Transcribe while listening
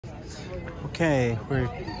Okay, we're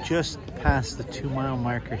just past the 2-mile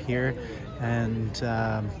marker here, and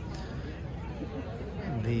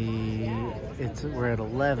we're at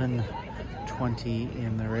 11:20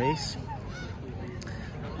 in the race.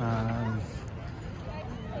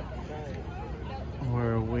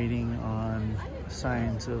 We're waiting on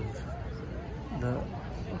signs of the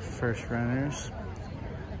first runners.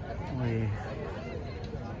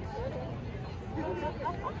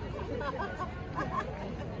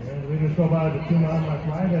 And we just go by the 2-mile mark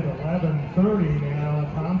right at 11:30 now.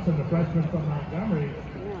 Thompson, the freshman from Montgomery,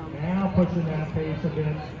 now pushing that pace a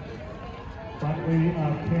bit. Buckley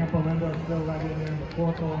of Camp Olinda still right in there in the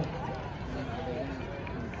Forkle.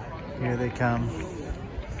 Here they come.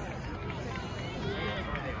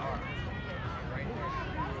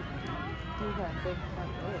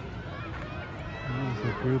 There's a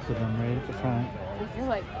group of them right at the front. I feel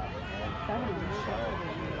like 7 on the show.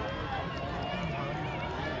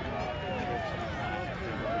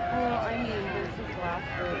 Well, I mean, there's this last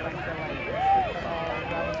group, I feel like it's all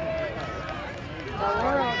relatively close. The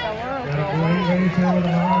world. Great race here with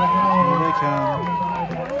an hour to go. Here they come.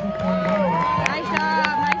 Nice job.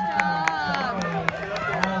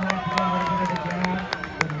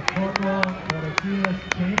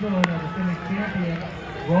 Chamberlain, our defending champion,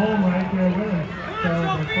 roll right there with him. So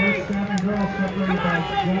the first 7 girls separated by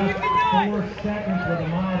just 4 seconds with a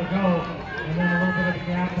mile to go, and then a little bit of a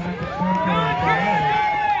gap back to Spencer and Perez.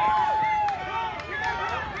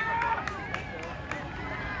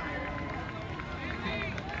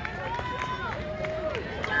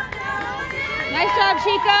 Nice job,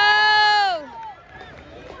 Chico!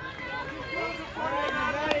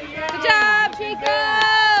 Good job, Chico!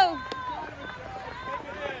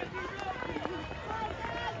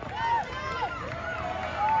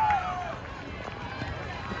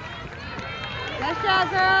 Nice job,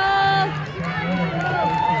 girls!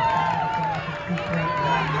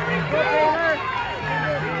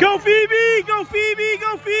 Go Phoebe! Go Phoebe!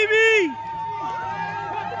 Go Phoebe!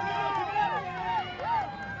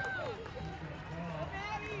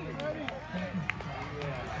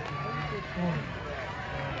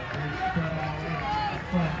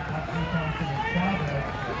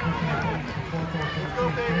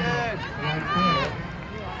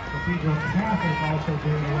 Traffic also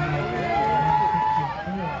doing well.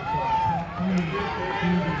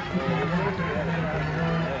 162.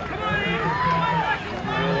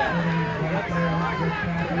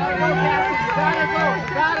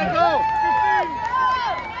 Gotta go!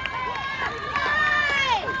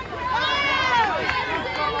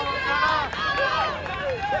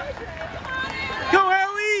 Go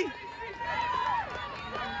Ellie!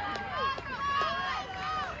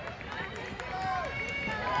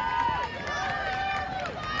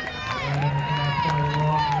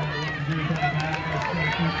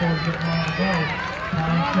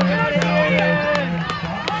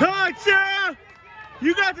 Come on, Sarah!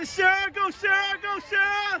 You got the Sarah! Go, Sarah! Go,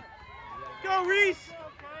 Sarah! Go, Reese!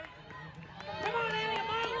 Come on, Annie, a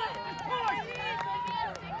mile left!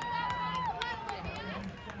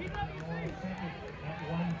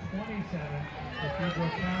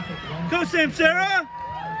 Go, Sam, Sarah!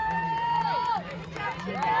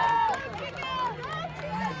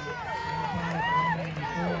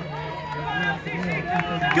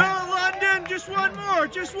 Go, London! Just one more!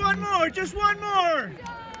 Just one more! Just one more!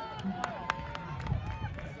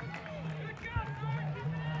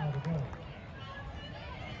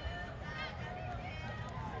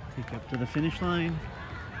 Take up to the finish line.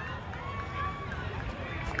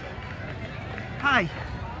 Hi!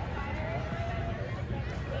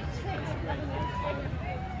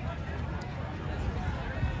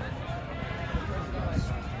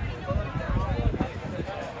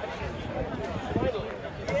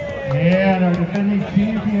 And our defending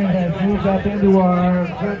champion has moved up into our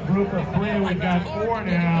good group of 3. We've got 4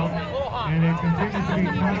 now. And it continues to be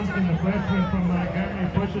Thompson, the freshman from Montgomery,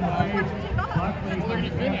 pushing the pace. Buckley from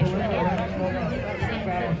Camp Olinda,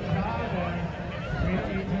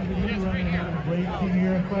 running out of great team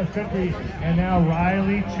here in cross country. And now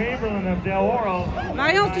Riley Chamberlain of Del Oro.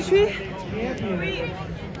 Mario, tu suis? Champion.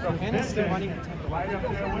 Right up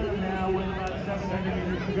there with him now with about 700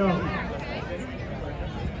 meters to go.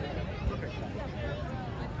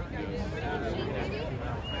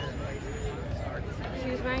 She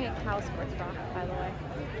was wearing a Cal sports bra, by the way.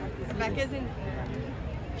 Rebecca's in.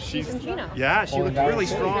 She's in Gino. Yeah, she looked really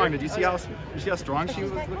strong. Did you see how strong she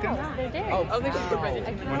was looking? Yeah, they're there. Oh, they should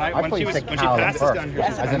When she passed us down here,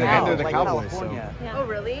 as in the like Cowboys. So. Yeah. Oh,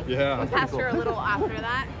 really? Yeah. We passed her a little after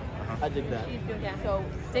that. I dig that. Yeah. So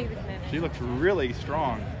take the minute. She looked really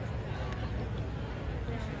strong.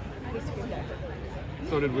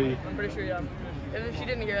 So did we. I'm pretty sure, yeah. And if she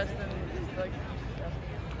didn't hear us, then like, yeah.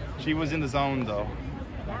 She was in the zone, though.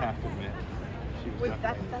 I have to admit. She was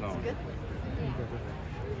definitely in the zone. Good.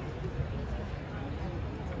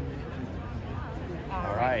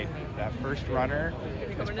 All right, that first runner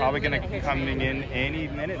is probably going to be coming in any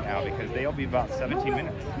minute now because they'll be about 17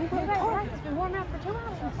 minutes. It's been warming up for 2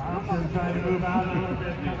 hours. Thompson trying to move out a little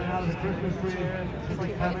bit, coming out of the Christmas tree.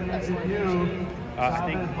 She's coming into view. I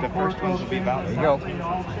think the first ones will be about. There you go.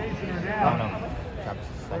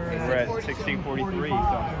 We're at 16:43,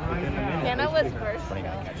 so within a minute. Hannah was first.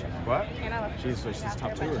 What? Hannah was She's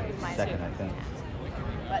top 2 or second, I think.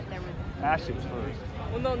 But there was Ashley was first.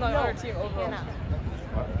 Well, no, our team overall.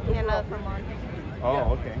 Hannah from on.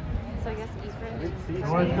 Oh, okay. So I guess Ephraim.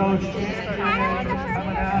 North Coast champion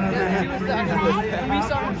coming out of the We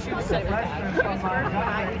saw her shoot second.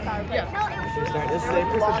 Yeah.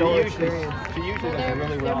 She usually does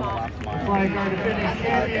really well on the last mile. like our defending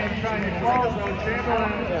champion trying to close on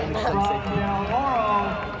Chamberlain from Del Oro.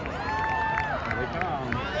 Here they come.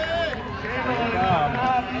 Chamberlain coming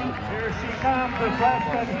up. Here she comes, the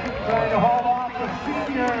freshman trying to hold off the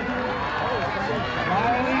senior.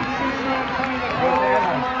 Riley Chamberlain trying to go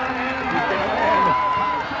on.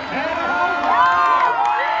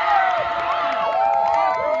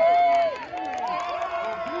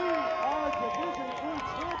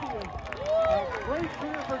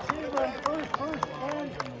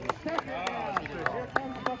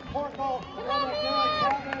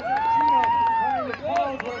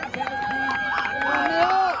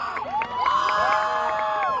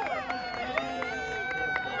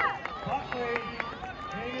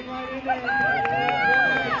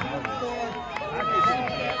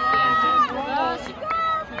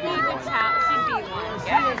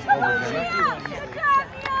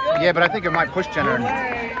 Yeah, but I think it might push Jenner a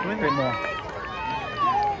bit more.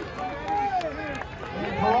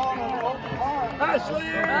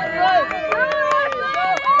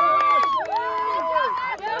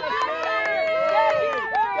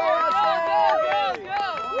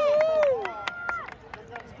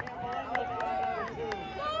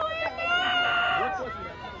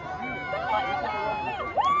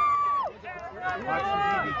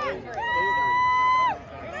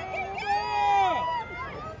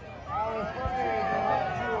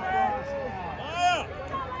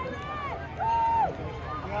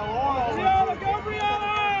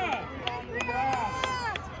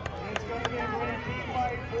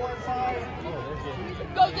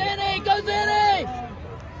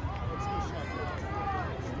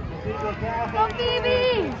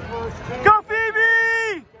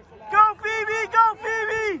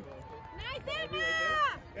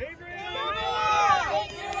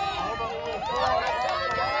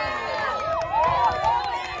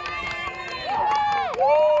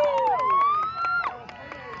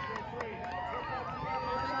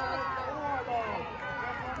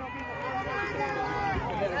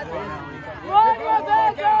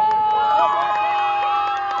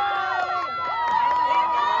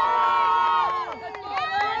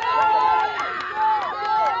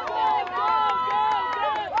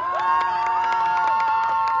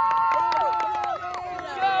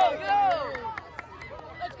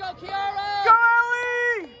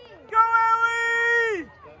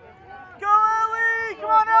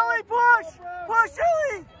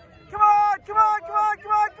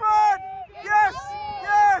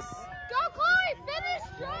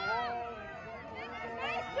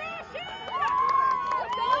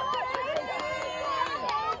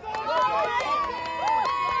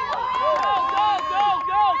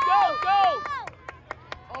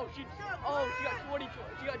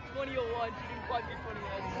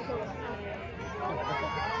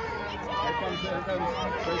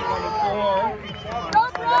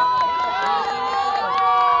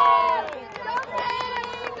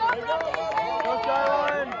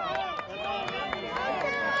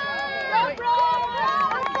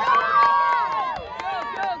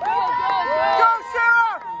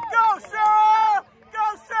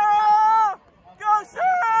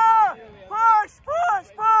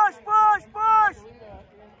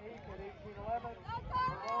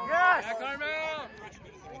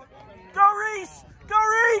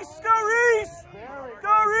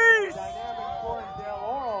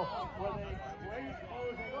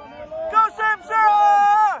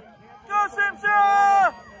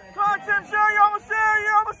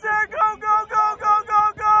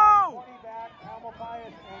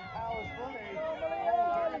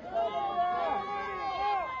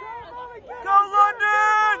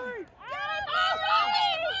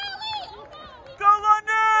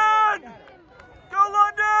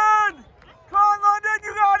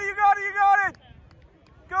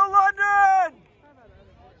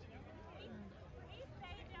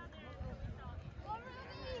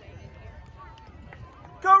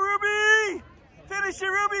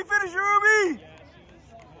 finish, Ruby!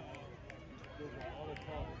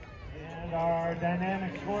 And our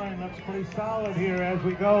dynamic scoring looks pretty solid here as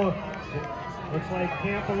we go. Looks like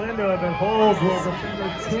Campolindo at the holds will defend the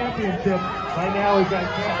championship. Right now we've got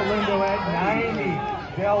Campolindo at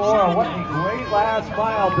 90. Del Oro, what a great last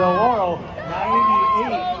mile. Del Oro,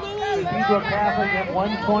 98. Cathedral Catholic at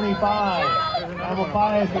 125.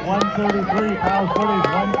 Amapias at 133. Powell's Footage,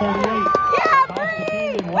 138. Costa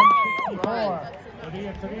Canyon, 164.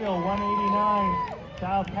 Padilla Cadillo, 189.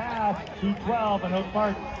 South Pass, 212. And Oak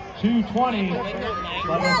Park, 220.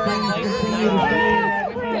 But as things continue to stay in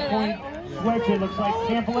that 8-point switch, it looks like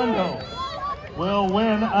Campolindo will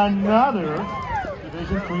win another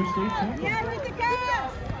Division III state championship.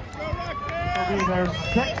 It'll be their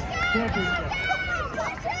 6th championship.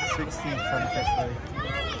 16th unofficially.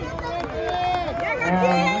 And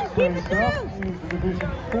next place up is the Division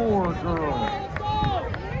IV girls.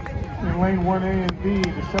 In lane 1A and B,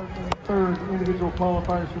 the 3rd individual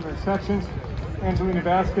qualifiers from their sections. Angelina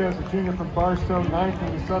Vasquez, a junior from Barstow, 9th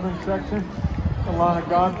in the Southern section. Alana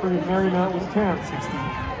Godfrey of Marymount was 10th.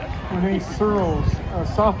 Renee Searles, a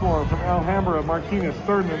sophomore from Alhambra, Martinez,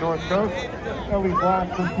 3rd in the North Coast. Ellie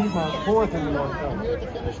Black from Piedmont, 4th in the North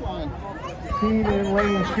Coast. Team in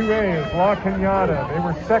lane 2A is La Cañada. They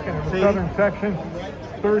were 2nd in the Southern section,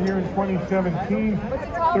 3rd here in 2017,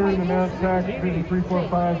 3rd in the Mount Sac Division 3, 4,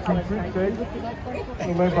 5, 2 sweepstakes.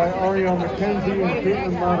 They're led by Ariel McKenzie and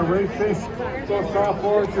Caitlin Monterese, both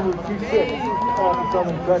sophomores who were 2-6 off the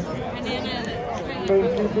Southern section. Lane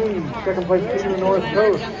 2B, 2nd place team in the North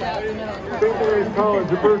Coast, St. Mary's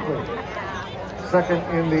College of Berkeley. 2nd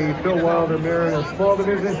in the Phil Wilder Mariner Small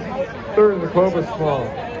Division, 3rd in the Clovis Small.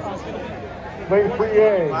 Lane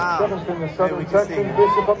 3A, 7th in the Southern section,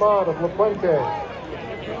 Bishop Ahmad of La Puente.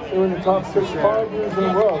 They were in the top 6 5 years in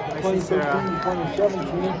a row, 2013 to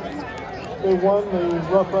 2017. They won the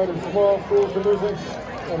Rough Riders Small Schools Division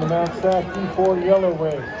and the Mount Sac D4 Yellow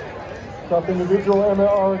Race. Top individual, Emma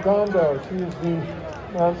Arredondo. She is the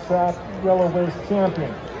Mount Sac Yellow Race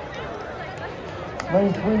champion.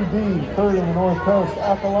 Lane 3B, 3rd in the North Coast,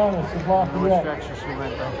 Acalanes of Lafayette.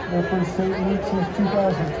 Their first state meet since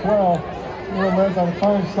 2012. They were led by the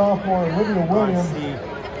fine sophomore, Olivia Williams.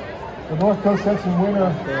 The North Coast section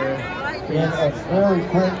winner is a very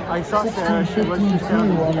quick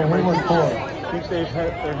 16-15-2 on the Hayward court.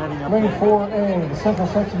 Lane 4A, the Central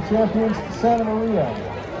section champions, Santa Maria.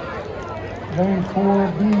 Lane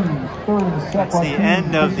 4B, 3rd in the That's the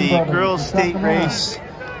end of the girls' state race.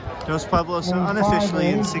 Dos Pueblos unofficially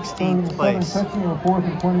in 16th place.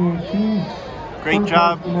 Great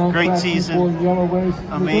job, great season,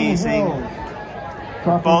 amazing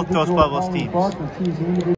for both Dos Pueblos teams.